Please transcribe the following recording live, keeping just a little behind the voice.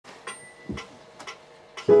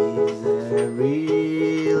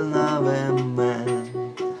another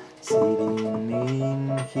man sitting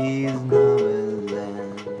in his novel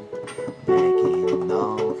land, making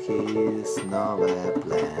all his novel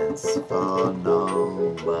plans for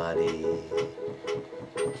nobody.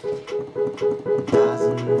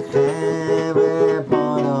 Doesn't have a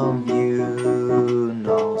point of view,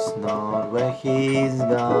 knows not where he's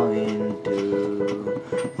going to.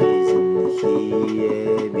 Isn't he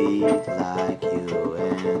a bit like you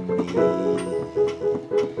and me?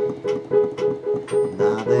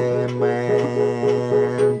 Another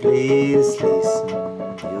man, please listen.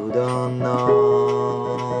 You don't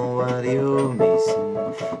know what you're missing.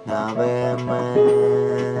 Another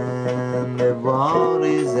man, the world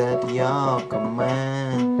is at your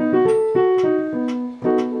command.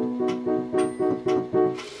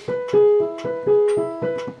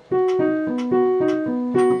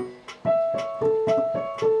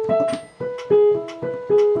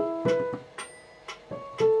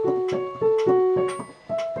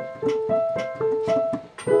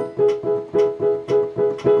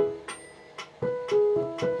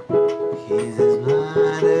 He's as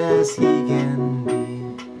blind as he can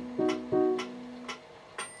be,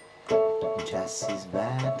 just as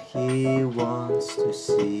bad he wants to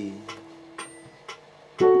see.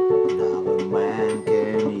 Another man,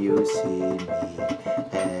 can you see me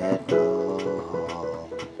at all?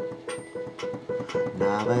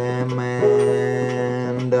 Another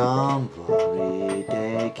man, don't worry,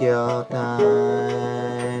 take your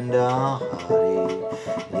time, don't hurry,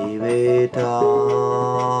 leave it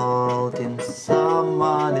all till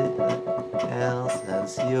somebody else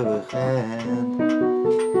lends you a hand.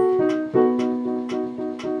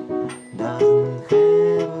 Doesn't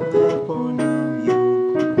have a point of view,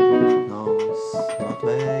 knows not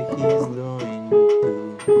where he's going to.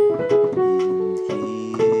 Isn't he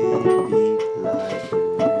a bit like you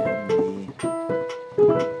and me?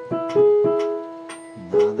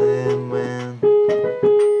 Another man,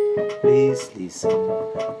 please listen.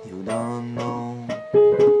 You don't know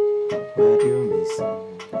what you're missing.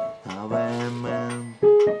 Another man,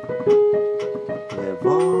 the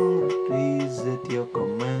world is at your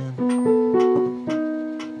command.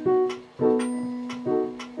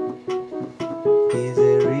 He's a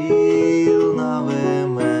real another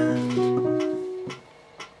man,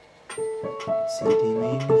 sitting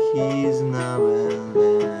in his novel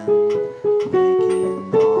land.